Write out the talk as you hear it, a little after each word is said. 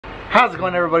How's it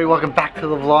going, everybody? Welcome back to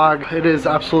the vlog. It is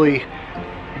absolutely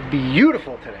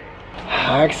beautiful today.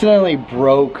 I accidentally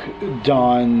broke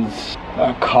Dawn's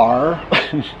car.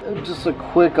 Just a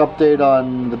quick update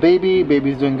on the baby.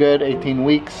 Baby's doing good, 18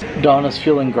 weeks. Dawn is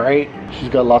feeling great. She's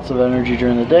got lots of energy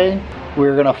during the day.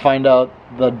 We're gonna find out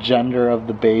the gender of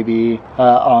the baby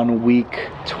on week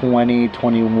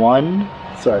 20-21.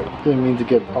 Sorry, didn't mean to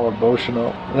get all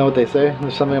emotional. You know what they say?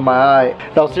 There's something in my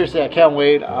eye. No, seriously, I can't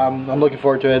wait. I'm looking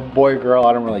forward to it. Boy or girl,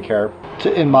 I don't really care.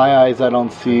 In my eyes, I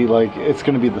don't see, like, it's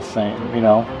gonna be the same, you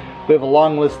know? We have a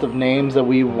long list of names that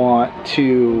we want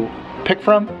to pick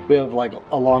from. We have like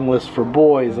a long list for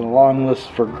boys and a long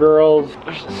list for girls.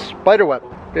 There's a spider web.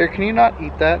 Bear, can you not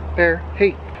eat that, Bear?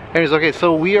 Hey. Anyways, okay,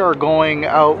 so we are going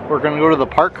out. We're gonna go to the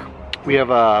park. We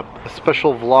have a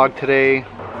special vlog today.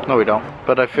 No, we don't.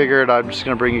 But I figured I'm just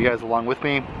gonna bring you guys along with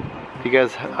me. If you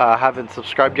guys haven't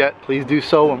subscribed yet, please do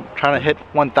so. I'm trying to hit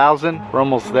 1,000. We're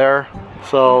almost there.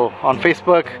 So on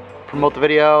Facebook, promote the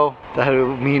video. That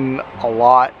would mean a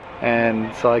lot.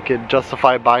 And so I could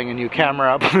justify buying a new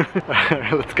camera.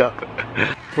 Alright, let's go.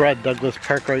 We're at Douglas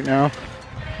Park right now.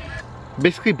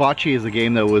 Basically, Bocce is a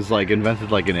game that was like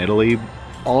invented like in Italy.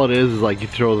 All it is like you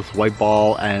throw this white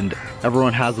ball and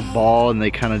everyone has a ball and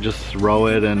they kind of just throw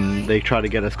it and they try to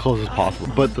get as close as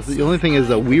possible. But the only thing is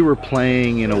that we were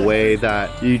playing in a way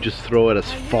that you just throw it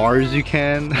as far as you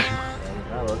can.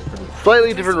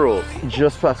 Slightly different rules.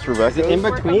 Just past Rebecca. Is it in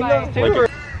between those two? Like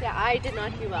yeah, I did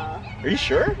not do well. Are you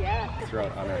sure? Yeah. Throw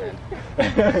it on our end.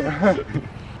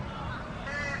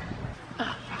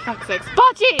 Fuck's sake.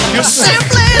 Bocce! You're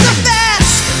simply the best!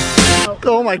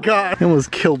 Oh my god. I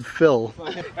almost killed Phil.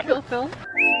 Kill Phil?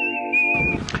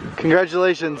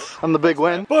 Congratulations on the big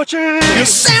win. Bocce! You're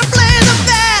simply the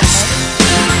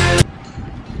best!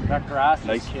 That grass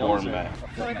nice form, man.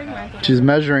 She's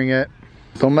measuring it.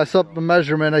 Don't mess up the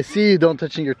measurement. I see you don't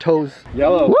touching your toes.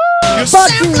 Yellow. Woo! You're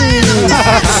simply the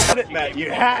best! You had it, Matt. You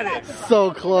had it.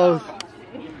 So close.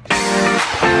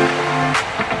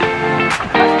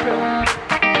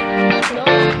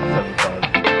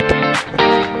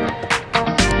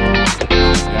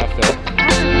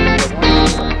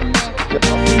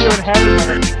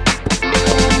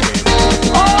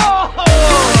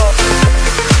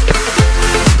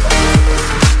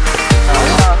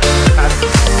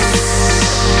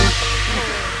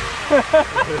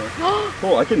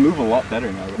 Cool, I can move a lot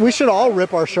better now. We should all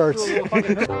rip our shirts.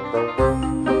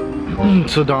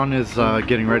 So Dawn is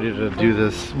getting ready to do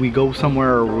this. We go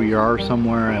somewhere or we are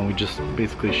somewhere and we just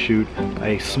basically shoot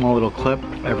a small little clip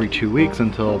every 2 weeks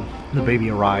until the baby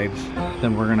arrives.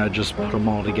 Then we're gonna just put them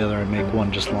all together and make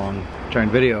one just long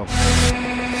giant video.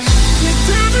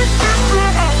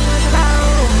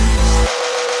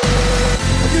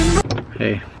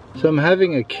 Hey, so I'm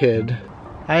having a kid.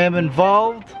 I am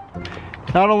involved.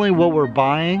 Not only what we're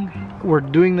buying, we're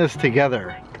doing this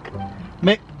together.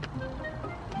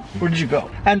 Where did you go?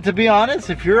 And to be honest,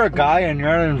 if you're a guy and you're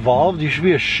not involved, you should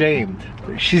be ashamed.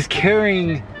 She's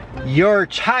carrying your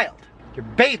child, your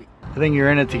baby. I think you're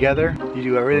in it together. You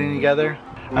do everything together.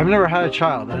 I've never had a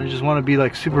child and I just want to be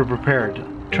like super prepared.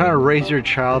 Trying to raise your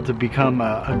child to become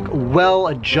a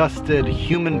well-adjusted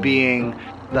human being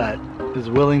that is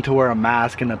willing to wear a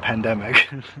mask in a pandemic.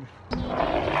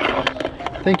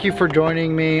 Thank you for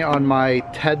joining me on my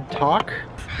TED Talk.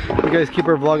 If you guys keep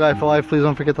our vlog eye for life, please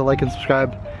don't forget to like and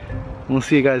subscribe. And we'll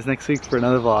see you guys next week for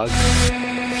another vlog.